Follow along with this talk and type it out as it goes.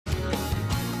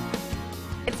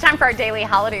time for our daily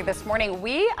holiday this morning.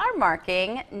 We are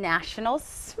marking National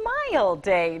Smile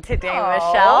Day today,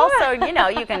 Michelle. So,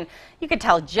 you could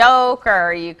tell a joke,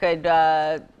 or you could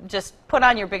just put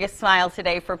on your biggest smile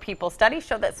today for people. Studies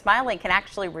show that smiling can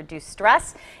actually reduce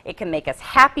stress. It can make us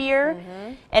happier,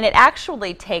 and it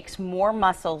actually takes more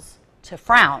muscles to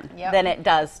frown than it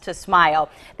does to smile.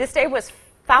 This day was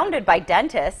founded by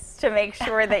dentists to make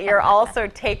sure that you're also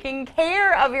taking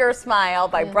care of your smile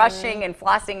by brushing and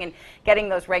flossing and getting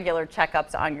those regular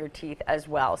checkups on your teeth as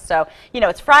well. So,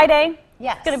 it's Friday.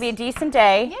 Yes. It's going to be a decent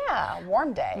day. Yeah,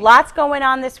 warm day. Lots going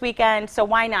on this weekend, so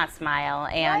why not smile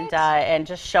and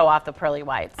just show off the pearly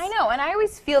whites? I know, and I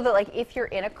always feel that if you're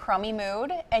in a crummy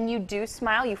mood and you do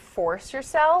smile, you force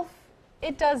yourself,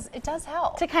 it does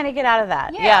help. To kind of get out of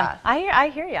that. Yeah. I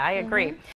hear you. I agree.